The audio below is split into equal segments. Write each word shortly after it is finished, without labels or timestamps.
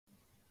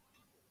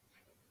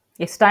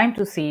It's time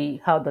to see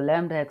how the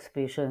lambda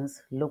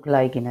expressions look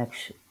like in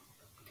action.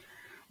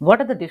 What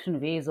are the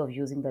different ways of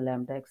using the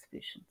lambda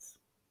expressions?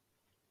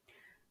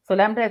 So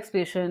lambda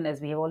expression,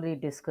 as we have already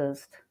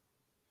discussed,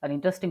 an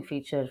interesting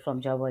feature from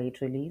Java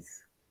 8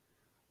 release,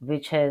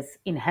 which has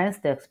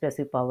enhanced the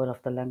expressive power of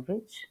the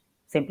language,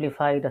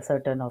 simplified a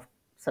certain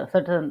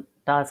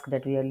task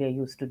that we earlier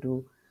used to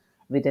do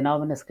with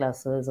anonymous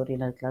classes or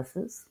inner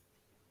classes.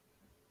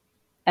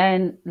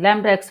 And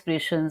lambda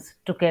expressions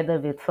together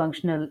with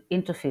functional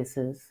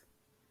interfaces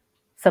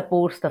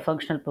supports the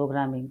functional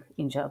programming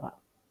in Java.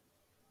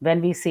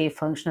 When we say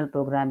functional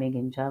programming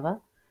in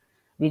Java,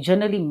 we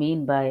generally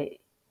mean by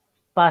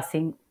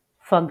passing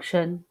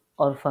function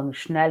or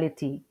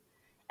functionality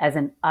as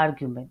an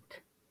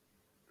argument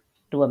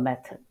to a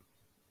method.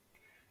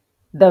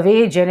 The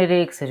way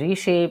generics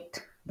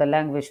reshaped the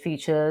language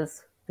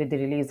features with the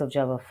release of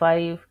Java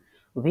 5,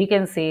 we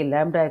can say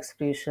lambda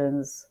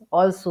expressions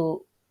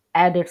also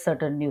added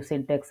certain new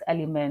syntax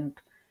element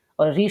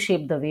or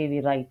reshaped the way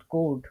we write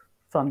code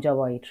from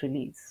Java 8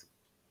 release.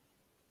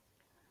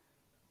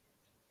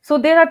 So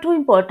there are two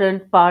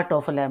important part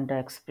of a lambda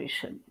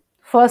expression.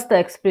 First, the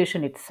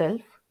expression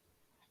itself,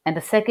 and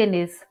the second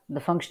is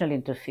the functional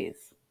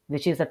interface,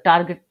 which is a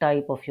target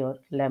type of your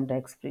lambda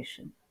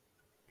expression.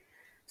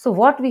 So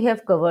what we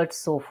have covered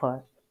so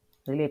far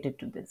related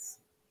to this,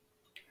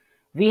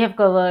 we have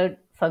covered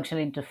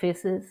functional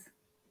interfaces.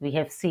 We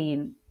have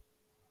seen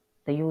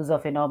the use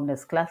of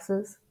anonymous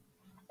classes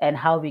and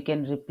how we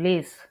can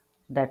replace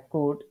that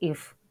code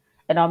if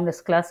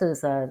anonymous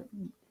classes are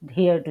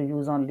here to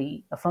use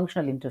only a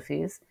functional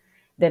interface,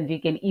 then we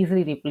can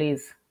easily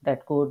replace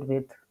that code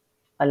with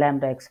a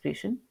lambda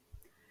expression.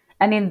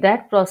 And in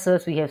that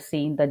process, we have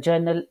seen the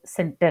general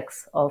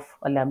syntax of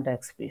a lambda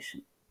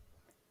expression.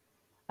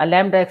 A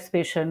lambda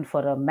expression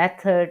for a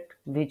method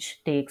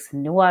which takes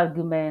no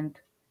argument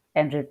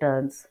and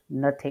returns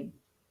nothing,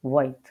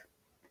 void.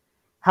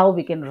 How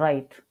we can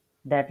write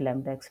that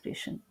lambda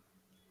expression.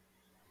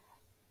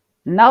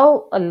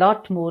 Now, a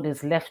lot more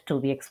is left to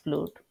be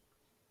explored.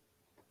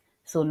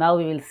 So, now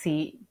we will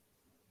see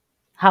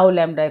how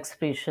lambda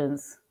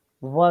expressions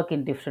work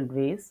in different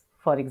ways.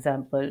 For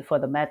example, for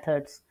the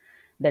methods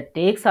that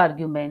takes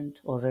argument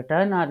or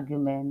return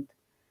argument,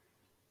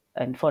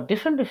 and for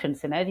different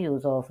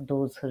scenarios of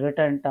those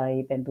return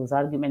type and those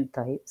argument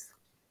types,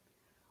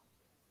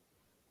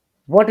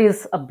 what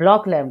is a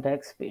block lambda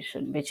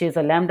expression, which is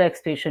a lambda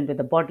expression with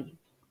a body,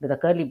 with a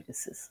curly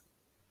braces.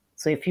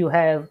 So if you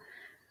have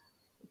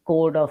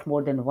code of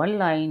more than one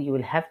line, you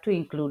will have to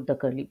include the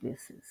curly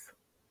braces.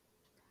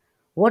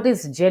 What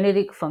is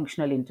generic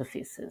functional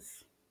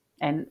interfaces?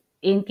 And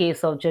in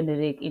case of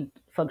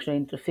functional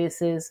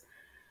interfaces,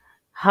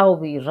 how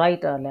we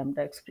write our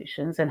lambda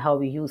expressions and how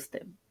we use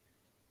them.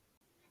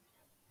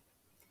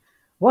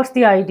 What's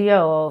the idea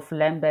of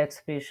lambda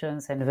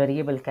expressions and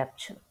variable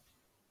capture?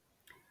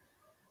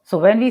 So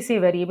when we say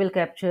variable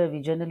capture, we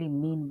generally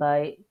mean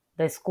by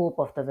the scope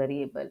of the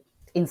variable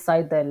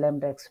inside the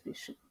lambda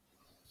expression.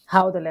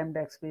 How the lambda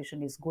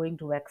expression is going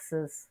to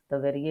access the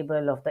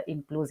variable of the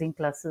enclosing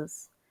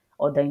classes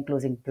or the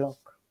enclosing block.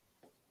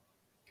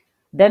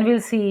 Then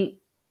we'll see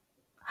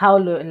how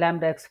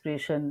lambda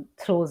expression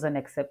throws an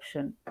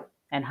exception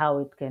and how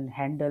it can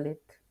handle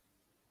it.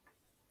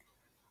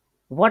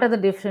 What are the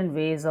different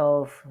ways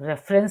of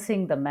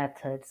referencing the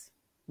methods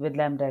with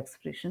lambda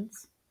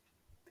expressions?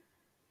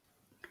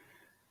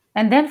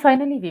 And then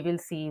finally, we will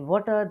see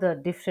what are the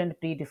different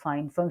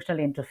predefined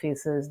functional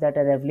interfaces that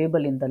are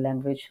available in the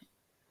language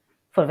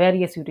for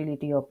various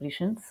utility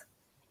operations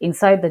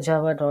inside the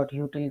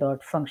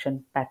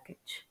java.util.function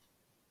package.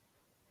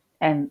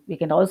 And we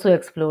can also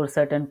explore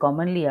certain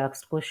commonly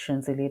asked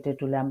questions related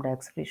to lambda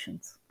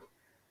expressions.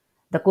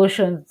 The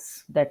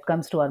questions that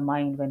comes to our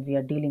mind when we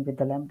are dealing with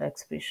the lambda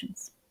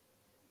expressions.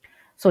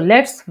 So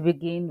let's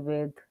begin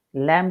with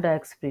lambda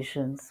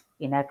expressions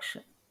in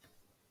action.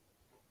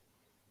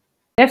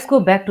 Let's go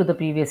back to the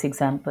previous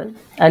example.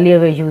 Earlier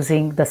we were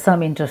using the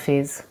sum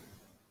interface,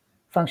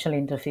 functional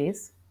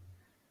interface.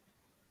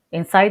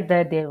 Inside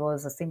that there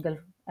was a single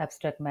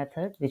abstract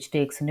method which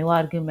takes no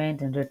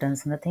argument and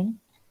returns nothing.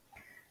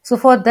 So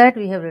for that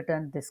we have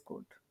written this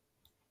code,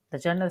 the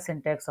general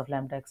syntax of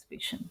lambda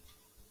expression.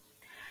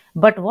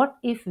 But what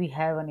if we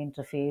have an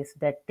interface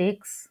that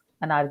takes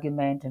an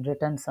argument and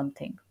returns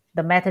something?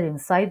 The method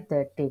inside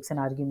that takes an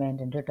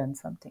argument and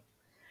returns something.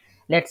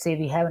 Let's say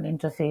we have an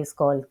interface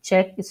called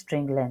check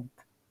string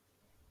length,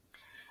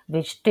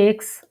 which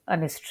takes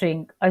a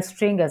string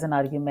as an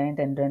argument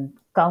and then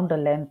count the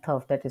length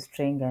of that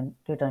string and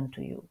return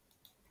to you.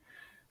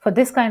 For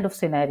this kind of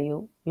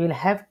scenario, we will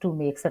have to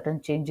make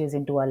certain changes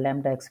into our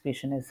lambda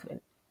expression as well.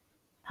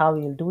 How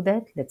we will do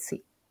that? Let's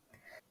see.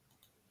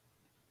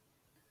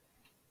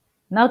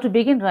 Now to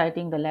begin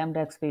writing the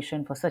lambda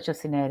expression for such a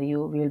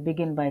scenario, we will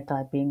begin by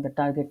typing the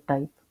target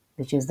type,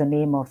 which is the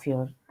name of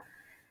your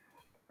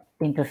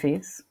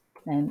interface.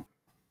 And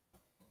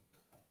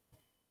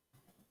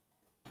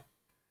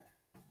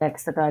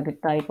that's the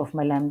target type of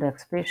my lambda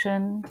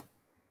expression.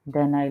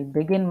 Then I'll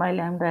begin my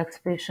lambda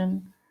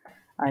expression.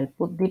 I'll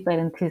put the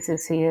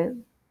parenthesis here,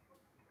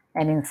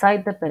 and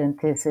inside the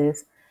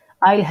parenthesis,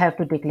 I'll have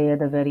to declare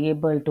the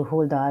variable to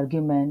hold the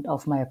argument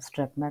of my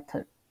abstract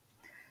method.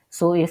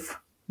 So if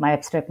my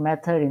abstract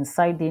method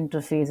inside the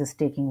interface is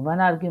taking one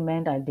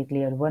argument, I'll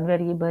declare one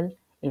variable.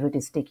 If it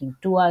is taking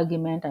two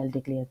arguments, I'll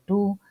declare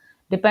two.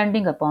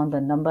 Depending upon the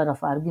number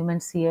of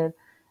arguments here,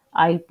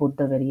 I'll put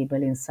the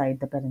variable inside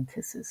the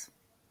parenthesis.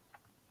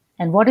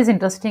 And what is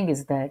interesting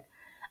is that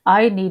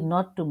I need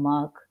not to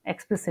mark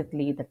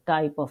explicitly the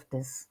type of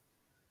this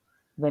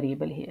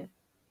variable here.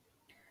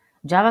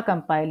 Java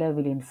compiler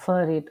will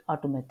infer it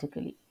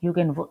automatically. You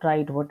can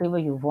write whatever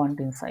you want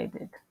inside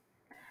it.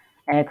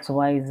 X,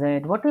 Y,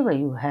 Z, whatever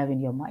you have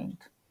in your mind.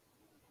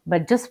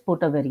 But just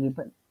put a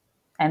variable.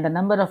 And the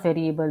number of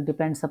variable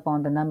depends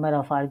upon the number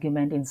of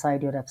argument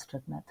inside your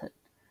abstract method.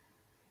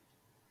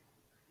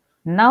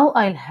 Now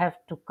I'll have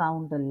to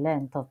count the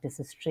length of this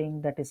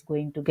string that is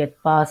going to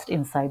get passed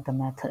inside the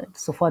method.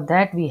 So for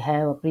that we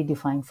have a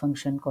predefined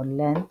function called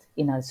length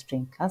in our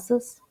string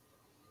classes.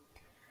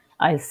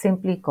 I'll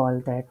simply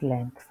call that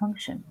length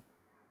function.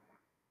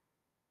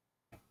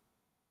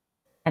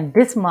 And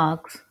this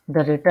marks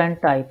the return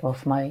type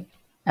of my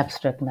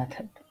abstract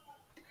method.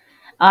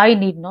 I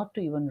need not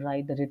to even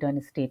write the return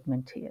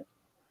statement here.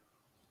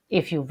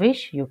 If you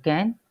wish, you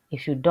can.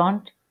 If you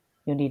don't,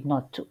 you need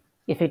not to.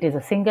 If it is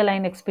a single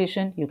line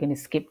expression, you can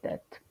skip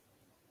that.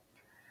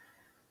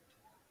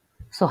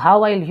 So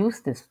how I'll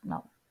use this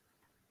now?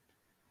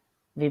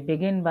 We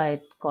begin by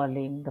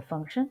calling the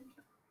function,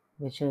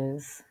 which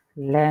is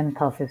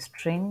length of a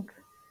string.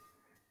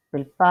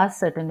 We'll pass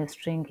certain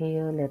string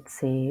here. Let's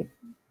say,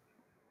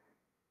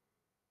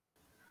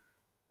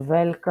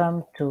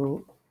 welcome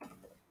to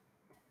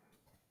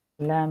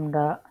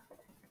Lambda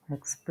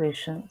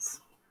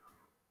expressions.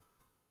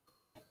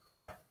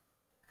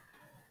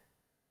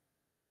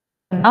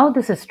 Now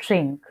this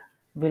string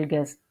will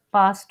get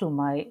passed to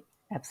my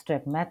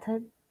abstract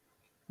method,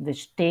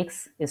 which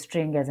takes a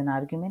string as an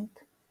argument.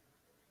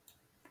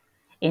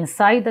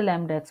 Inside the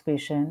Lambda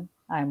expression,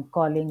 I am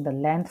calling the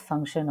length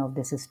function of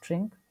this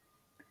string,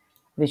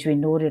 which we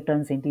know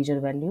returns integer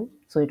value.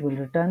 So it will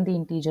return the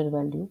integer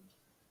value.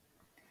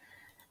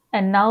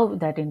 And now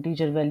that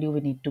integer value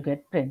we need to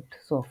get print.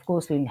 So of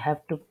course we'll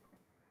have to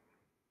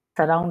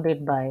surround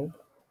it by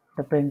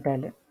the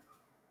println.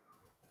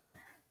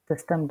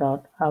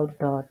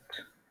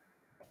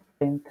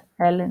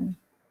 System.out.println.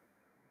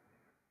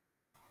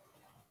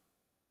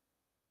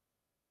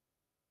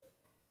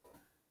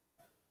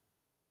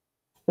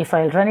 If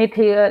I run it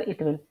here,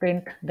 it will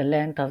print the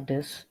length of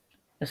this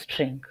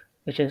string,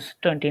 which is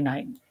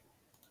 29.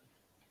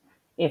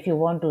 If you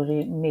want to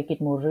make it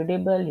more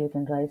readable, you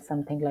can write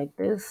something like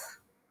this.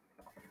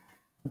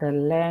 The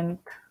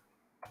length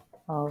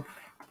of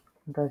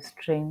the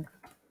string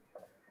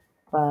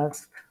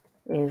passed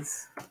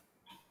is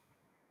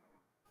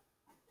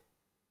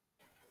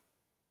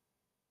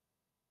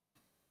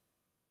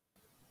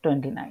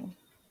 29.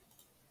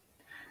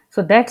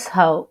 So that's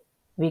how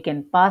we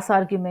can pass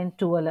argument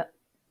through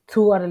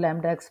our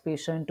Lambda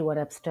expression to our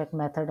abstract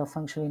method of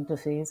functional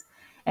interface,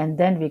 and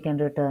then we can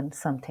return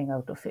something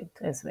out of it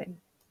as well.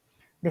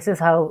 This is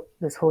how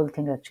this whole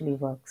thing actually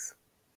works.